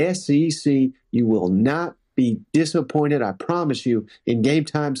SEC. You will not be disappointed, I promise you, in Game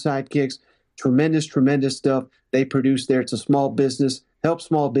Time Sidekicks. Tremendous, tremendous stuff they produce there. It's a small business. Help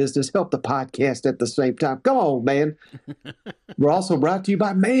small business. Help the podcast at the same time. Come on, man. We're also brought to you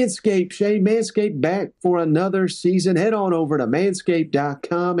by Manscaped. Shane, Manscaped back for another season. Head on over to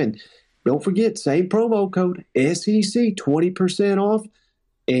manscaped.com and don't forget, same promo code SEC, 20% off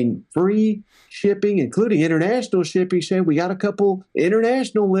and free shipping, including international shipping. Shane, we got a couple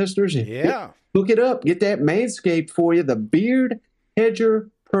international listeners. Yeah. Hook it up. Get that Manscaped for you. The Beard Hedger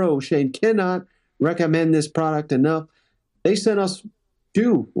Pro. Shane, cannot recommend this product enough. They sent us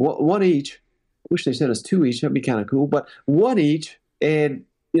two, one each. Wish they sent us two each. That'd be kind of cool. But one each. And,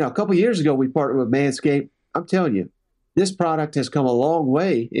 a couple years ago, we partnered with Manscaped. I'm telling you, this product has come a long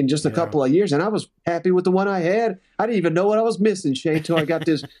way in just a couple of years. And I was happy with the one I had. I didn't even know what I was missing, Shane, until I got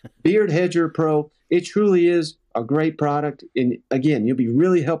this Beard Hedger Pro. It truly is a great product. And, again, you'll be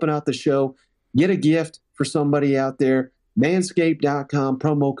really helping out the show. Get a gift for somebody out there. Manscaped.com,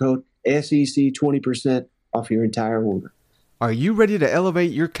 promo code SEC, 20% off your entire order. Are you ready to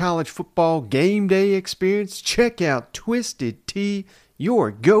elevate your college football game day experience? Check out Twisted Tea, your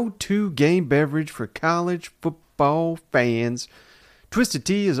go-to game beverage for college football fans. Twisted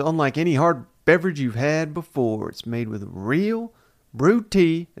Tea is unlike any hard beverage you've had before. It's made with real brewed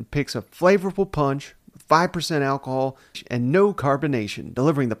tea and picks up flavorful punch with 5% alcohol and no carbonation,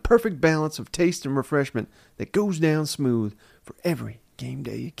 delivering the perfect balance of taste and refreshment that goes down smooth for every game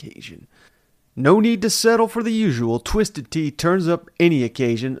day occasion. No need to settle for the usual. Twisted Tea turns up any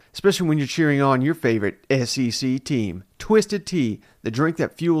occasion, especially when you're cheering on your favorite SEC team. Twisted Tea, the drink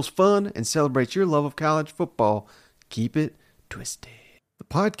that fuels fun and celebrates your love of college football. Keep it twisted. The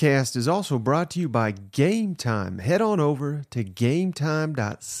podcast is also brought to you by Game Time. Head on over to gametime.co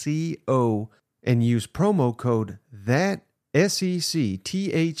and use promo code THAT SEC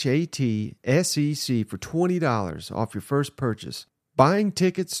for $20 off your first purchase. Buying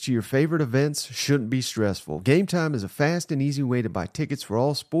tickets to your favorite events shouldn't be stressful. Game Time is a fast and easy way to buy tickets for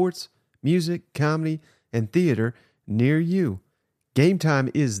all sports, music, comedy, and theater near you. Game Time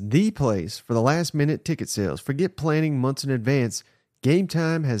is the place for the last-minute ticket sales. Forget planning months in advance. Game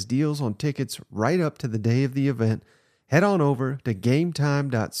Time has deals on tickets right up to the day of the event. Head on over to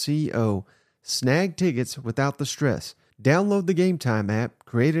gametime.co. Snag tickets without the stress. Download the Game Time app,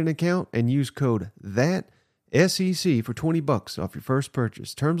 create an account, and use code THAT SEC for $20 off your first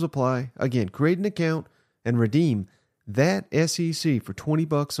purchase. Terms apply. Again, create an account and redeem that SEC for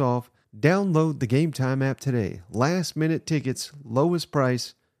 $20 off. Download the Game Time app today. Last minute tickets, lowest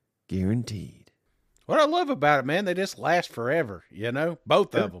price, guaranteed. What I love about it, man, they just last forever,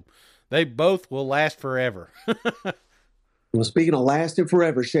 both of them. They both will last forever. Well, speaking of lasting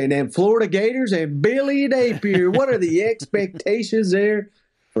forever, Shane, and Florida Gators and Billy Napier, what are the expectations there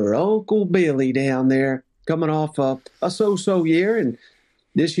for Uncle Billy down there? Coming off a so-so year, and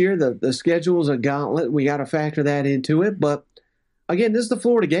this year the schedule is a gauntlet. We got to factor that into it. But, again, this is the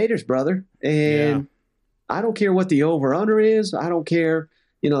Florida Gators, brother. And I don't care what the over-under is. I don't care,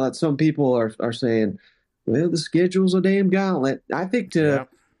 that some people are saying, well, the schedule's a damn gauntlet. I think to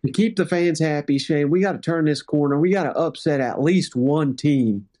keep the fans happy, Shane, we got to turn this corner. We got to upset at least one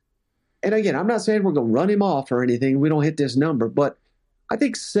team. And, again, I'm not saying we're going to run him off or anything. We don't hit this number. But I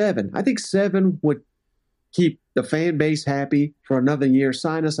think 7. I think 7 would keep the fan base happy for another year,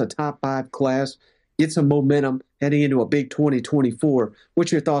 sign us a top 5 class, get some momentum heading into a big 2024.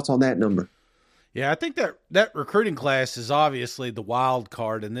 What's your thoughts on that number? Yeah, I think that recruiting class is obviously the wild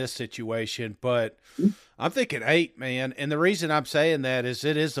card in this situation, but I'm thinking 8, man. And the reason I'm saying that is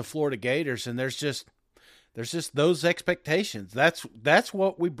it is the Florida Gators, and there's just those expectations. That's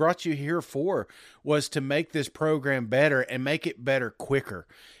what we brought you here for, was to make this program better and make it better quicker.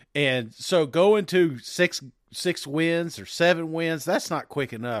 And so going to 6 wins or 7 wins, that's not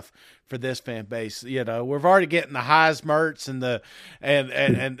quick enough for this fan base. We're already getting the Heismerts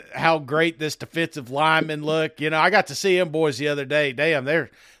and how great this defensive linemen look. I got to see them boys the other day. Damn, they're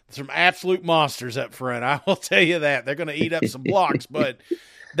some absolute monsters up front. I will tell you that. They're going to eat up some blocks, but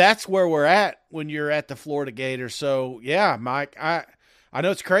that's where we're at when you're at the Florida Gators. So, yeah, Mike, I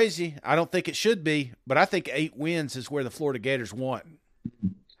know it's crazy. I don't think it should be, but I think 8 wins is where the Florida Gators want.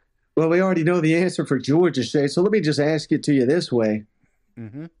 Well, we already know the answer for Georgia, Shay, so let me just ask it to you this way.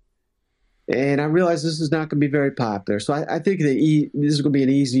 Mm-hmm. And I realize this is not going to be very popular, so I think this is going to be an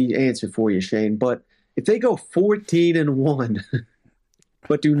easy answer for you, Shane. But if they go 14-1,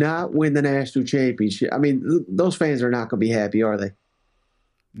 but do not win the national championship. I mean, those fans are not going to be happy, are they?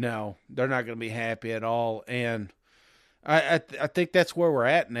 No, they're not going to be happy at all. And I think that's where we're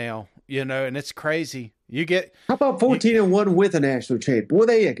at now, and it's crazy. How about 14-1 with a national champ? Will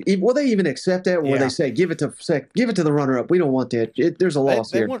they even accept that? Or will they say give it to the runner-up? We don't want that. There's a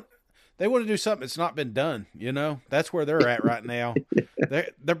loss here. They want to do something that's not been done. That's where they're at right now.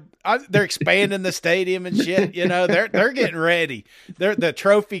 They're expanding the stadium and shit. They're getting ready. The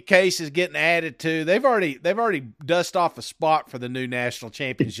trophy case is getting added to. They've already dust off a spot for the new national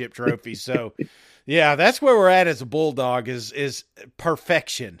championship trophy. So, yeah, that's where we're at as a Bulldog is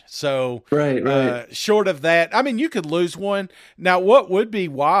perfection. So, right. Short of that, I mean, you could lose one. Now, what would be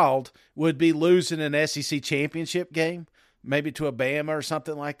wild would be losing an SEC championship game. Maybe to a Bama or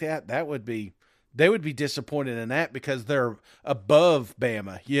something like that. They would be disappointed in that because they're above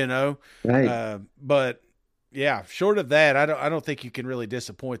Bama, Right. But yeah, short of that, I don't think you can really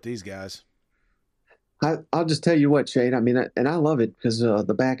disappoint these guys. I'll just tell you what, Shane. I mean, and I love it because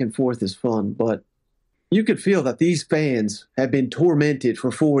the back and forth is fun, but you could feel that these fans have been tormented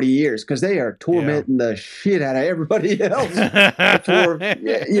for 40 years because they are tormenting the shit out of everybody else.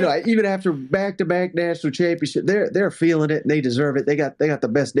 Even after back-to-back national championship, they're feeling it and they deserve it. They got the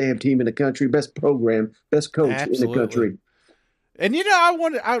best damn team in the country, best program, best coach in the country. And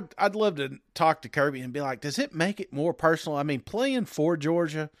I'd love to talk to Kirby and be like, does it make it more personal? I mean, playing for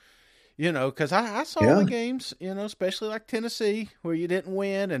Georgia, because I saw the games, especially like Tennessee where you didn't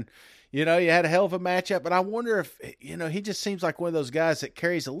win and. You had a hell of a matchup, but I wonder if, he just seems like one of those guys that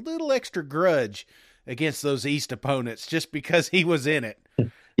carries a little extra grudge against those East opponents just because he was in it.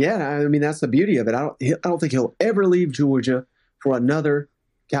 Yeah, I mean, that's the beauty of it. I don't think he'll ever leave Georgia for another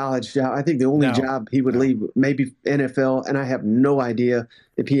college job. I think the only job he would leave, maybe NFL, and I have no idea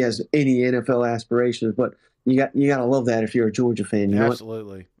if he has any NFL aspirations, but you got to love that if you're a Georgia fan.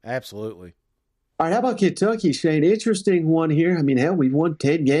 Absolutely. All right, how about Kentucky, Shane? Interesting one here. I mean, hell, we've won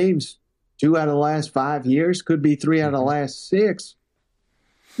 10 games. 2 out of the last 5 years, could be 3 out of the last 6.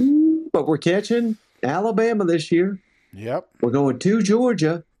 But we're catching Alabama this year. Yep. We're going to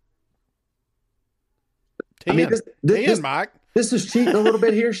Georgia. 10. I mean, this, Mike. This is cheating a little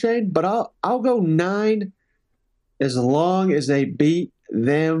bit here, Shane, but I'll go 9 as long as they beat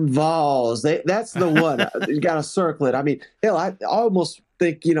them Vols. That's the one. You got to circle it. I mean, hell, I almost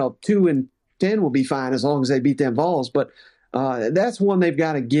think 2 and 10 will be fine as long as they beat them Vols, but that's one they've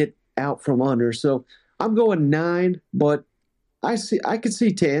got to get out from under. So I'm going 9, but I could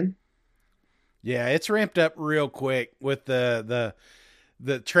see 10. Yeah, it's ramped up real quick with the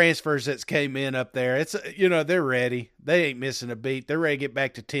transfers that came in up there. It's they're ready. They ain't missing a beat. They're ready to get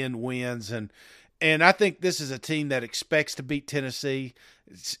back to 10 wins and I think this is a team that expects to beat Tennessee,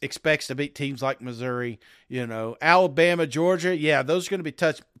 expects to beat teams like Missouri, Alabama, Georgia. Yeah, those are going to be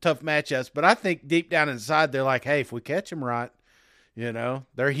tough matchups, but I think deep down inside they're like, hey, if we catch them right,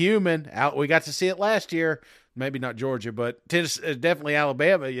 they're human. We got to see it last year. Maybe not Georgia, but Tennessee, definitely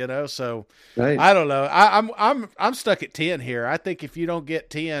Alabama. So right. I don't know. I'm stuck at 10 here. I think if you don't get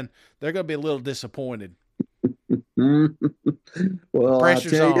 10, they're going to be a little disappointed. Well,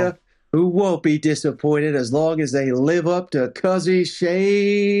 pressure's I'll tell you, who won't be disappointed as long as they live up to Cousin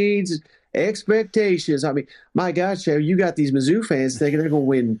Shane's expectations. I mean, my God, Shay, you got these Mizzou fans thinking they're going to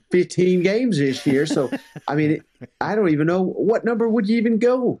win 15 games this year. So, I mean, I don't even know what number would you even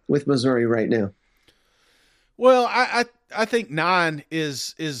go with Missouri right now. Well, I think 9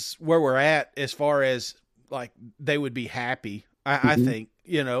 is where we're at as far as like they would be happy. I think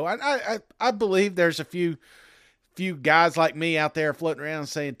I believe there's a few guys like me out there floating around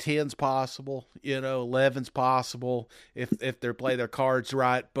saying 10's possible, 11's possible if they play their cards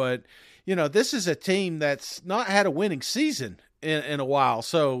right. But this is a team that's not had a winning season in a while,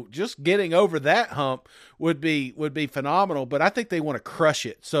 so just getting over that hump would be phenomenal. But I think they want to crush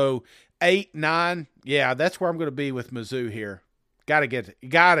it. So 8, 9, yeah, that's where I'm going to be with Mizzou here. Got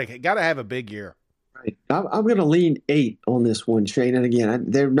to have a big year. Right. I'm going to lean 8 on this one, Shane. And again,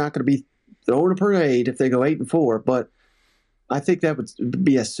 they're not going to be throwing a parade if they go 8-4, but I think that would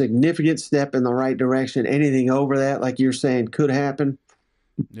be a significant step in the right direction. Anything over that, like you're saying, could happen.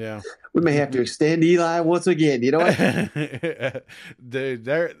 Yeah, we may have to extend Eli once again. You know what,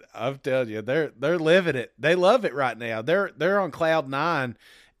 dude? I'm telling you, they're living it. They love it right now. They're on cloud 9,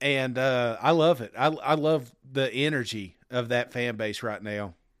 and I love it. I love the energy of that fan base right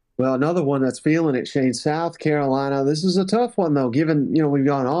now. Well, another one that's feeling it, Shane, South Carolina. This is a tough one, though, given, we've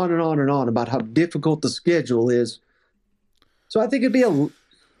gone on and on and on about how difficult the schedule is. So I think it'd be I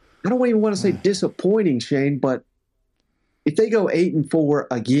don't even want to say disappointing, Shane, but if they go 8-4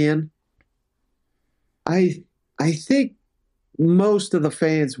 again, I think most of the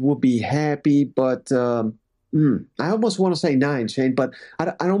fans will be happy, but I almost want to say 9, Shane, but I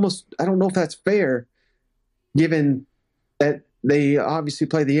don't know if that's fair, given that they obviously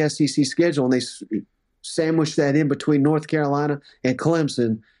play the SEC schedule and they sandwich that in between North Carolina and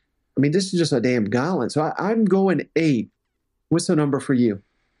Clemson. I mean, this is just a damn gauntlet. So I'm going 8. What's the number for you?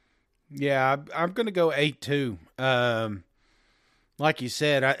 Yeah, I'm going to go 8 too. Like you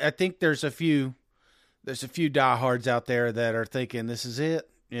said, I think there's a few diehards out there that are thinking this is it.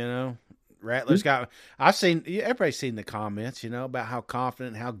 Rattler's got. Everybody's seen the comments, about how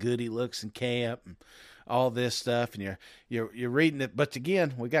confident, how good he looks in camp, and all this stuff, and you're reading it. But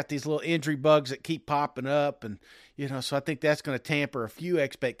again, we got these little injury bugs that keep popping up, and so I think that's going to tamper a few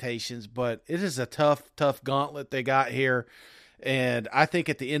expectations. But it is a tough gauntlet they got here, and I think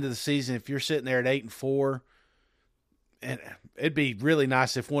at the end of the season, if you're sitting there at 8-4. And it'd be really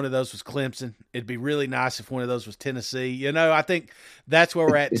nice if one of those was Clemson. It'd be really nice if one of those was Tennessee. I think that's where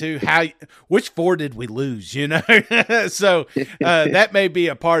we're at too. Which 4 did we lose? So that may be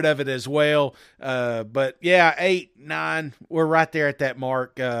a part of it as well. But yeah, 8, 9, we're right there at that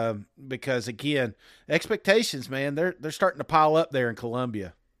mark. Because again, expectations, man, they're starting to pile up there in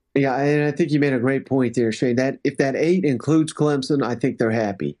Columbia. Yeah, and I think you made a great point there, Shane. That if that 8 includes Clemson, I think they're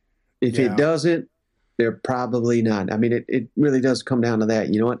happy. If it doesn't, they're probably not. I mean, it really does come down to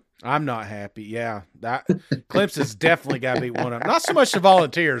that. You know what? I'm not happy. Yeah, Clemson's definitely got to beat one of them. Not so much the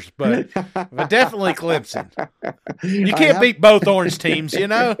Volunteers, but definitely Clemson. You can't beat both orange teams,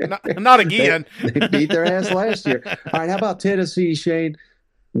 Not again. They beat their ass last year. All right, how about Tennessee, Shane?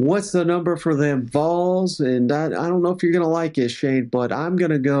 What's the number for them Vols? And I don't know if you're going to like it, Shane, but I'm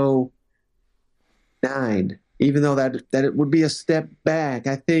going to go 9, even though that it would be a step back.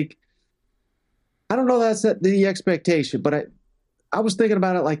 I don't know that's the expectation, but I was thinking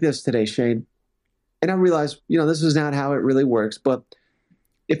about it like this today, Shane, and I realized, this is not how it really works. But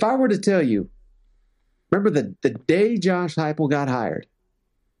if I were to tell you, remember the day Josh Heupel got hired,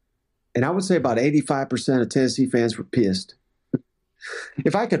 and I would say about 85% of Tennessee fans were pissed.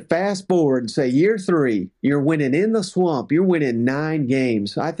 If I could fast forward and say year 3, you're winning in the swamp, you're winning 9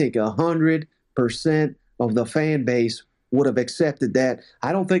 games, I think 100% of the fan base would have accepted that.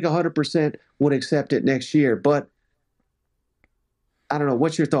 I don't think 100% would accept it next year, but I don't know.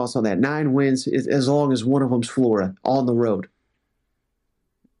 What's your thoughts on that? 9 wins as long as one of them's Florida on the road.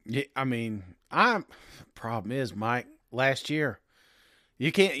 Yeah, I mean, problem is, Mike, last year,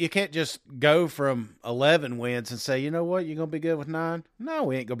 you can't just go from 11 wins and say, you know what, you're going to be good with 9? No,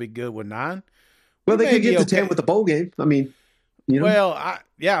 we ain't going to be good with 9. Well, they could get to 10 with the bowl game. I mean, Well,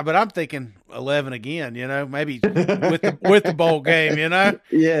 but I'm thinking 11 again, maybe with the bowl game, Yeah.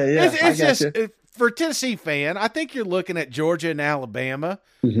 It's just for a Tennessee fan, I think you're looking at Georgia and Alabama,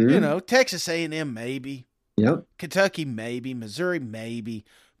 Texas A&M maybe, yep, Kentucky maybe, Missouri maybe,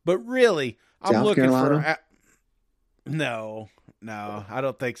 but really I'm South looking Carolina? for No, I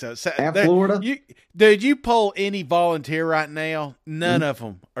don't think so. At Florida? You poll any Volunteer right now, none of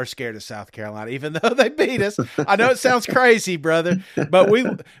them are scared of South Carolina, even though they beat us. I know it sounds crazy, brother, but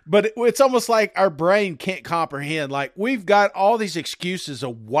it's almost like our brain can't comprehend. Like, we've got all these excuses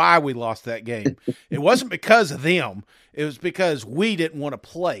of why we lost that game. It wasn't because of them. It was because we didn't want to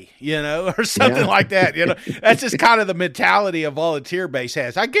play, or something like that. That's just kind of the mentality a Volunteer base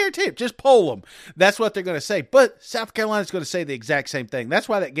has. I guarantee it. Just poll them. That's what they're going to say. But South Carolina's going to say the exact same thing. That's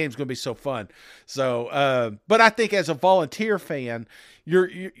why that game's going to be so fun. So, but I think as a Volunteer fan,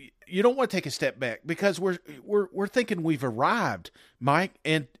 you don't want to take a step back because we're thinking we've arrived, Mike.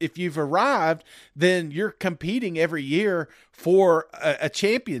 And if you've arrived, then you're competing every year for a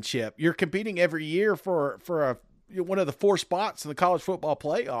championship. You're competing every year for one of the 4 spots in the college football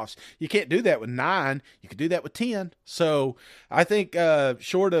playoffs. You can't do that with 9. You can do that with 10. So I think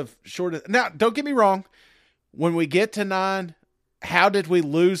short of now, don't get me wrong. When we get to 9, how did we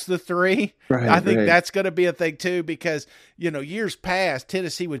lose the 3? Right, I think that's going to be a thing too, because, years past,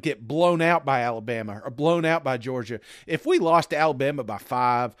 Tennessee would get blown out by Alabama or blown out by Georgia. If we lost to Alabama by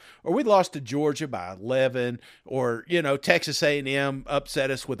 5, or we lost to Georgia by 11, or, Texas A&M upset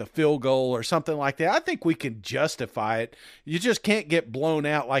us with a field goal or something like that, I think we can justify it. You just can't get blown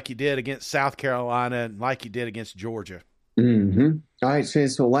out like you did against South Carolina and like you did against Georgia. Mm-hmm. All right, Shay.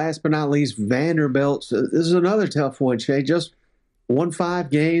 So last but not least, Vanderbilt. So this is another tough one, Shay. Just won 5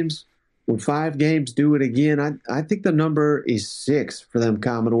 games. When 5 games, do it again. I think the number is 6 for them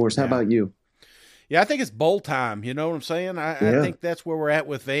Commodores. How about you? Yeah, I think it's bowl time. You know what I'm saying? I think that's where we're at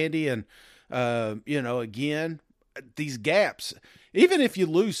with Vandy. And, again, these gaps. Even if you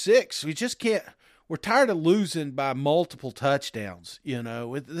lose 6, we we're tired of losing by multiple touchdowns.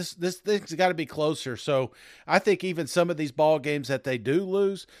 This thing's got to be closer. So I think even some of these ball games that they do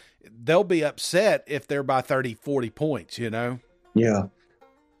lose, they'll be upset if they're by 30, 40 points, Yeah.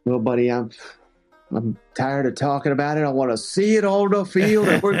 Well, buddy, I'm tired of talking about it. I want to see it on the field,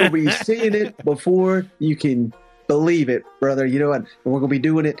 and we're going to be seeing it before you can believe it, brother. And we're going to be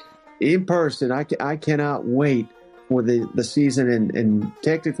doing it in person. I cannot wait for the season, and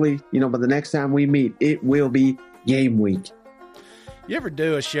technically, by the next time we meet, it will be game week. You ever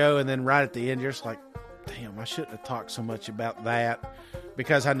do a show and then right at the end, you're just like, damn, I shouldn't have talked so much about that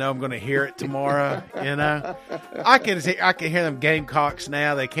because I know I'm going to hear it tomorrow. I can hear them Gamecocks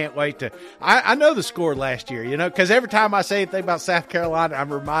now. They can't wait to. I know the score last year, because every time I say anything about South Carolina,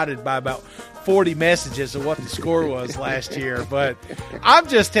 I'm reminded by about 40 messages of what the score was last year. But I'm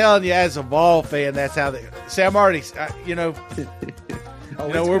just telling you, as a Vol fan, that's how they. See, I'm already,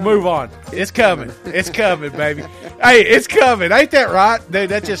 we'll move on. It's coming. It's coming, baby. Hey, it's coming. Ain't that right? Dude,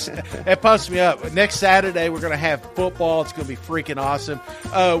 that pumps me up. Next Saturday, we're going to have football. It's going to be freaking awesome.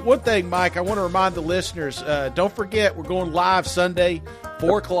 One thing, Mike, I want to remind the listeners, don't forget, we're going live Sunday,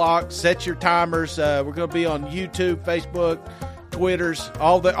 4 o'clock. Set your timers. We're going to be on YouTube, Facebook, Twitters,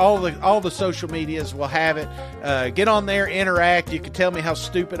 all the social medias will have it. Get on there, interact. You can tell me how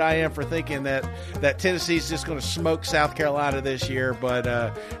stupid I am for thinking that Tennessee's just going to smoke South Carolina this year. But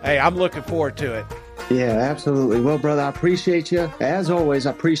hey, I'm looking forward to it. Yeah, absolutely. Well, brother, I appreciate you. As always,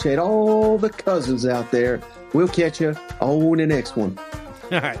 I appreciate all the cousins out there. We'll catch you on the next one.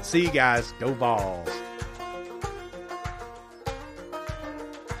 All right, see you guys. Go Vols.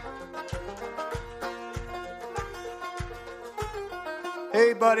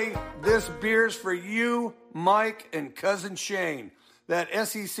 Hey, buddy, this beer's for you, Mike, and Cousin Shane. That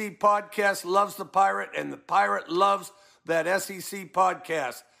SEC podcast loves the Pirate, and the Pirate loves that SEC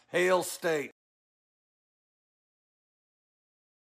podcast. Hail State.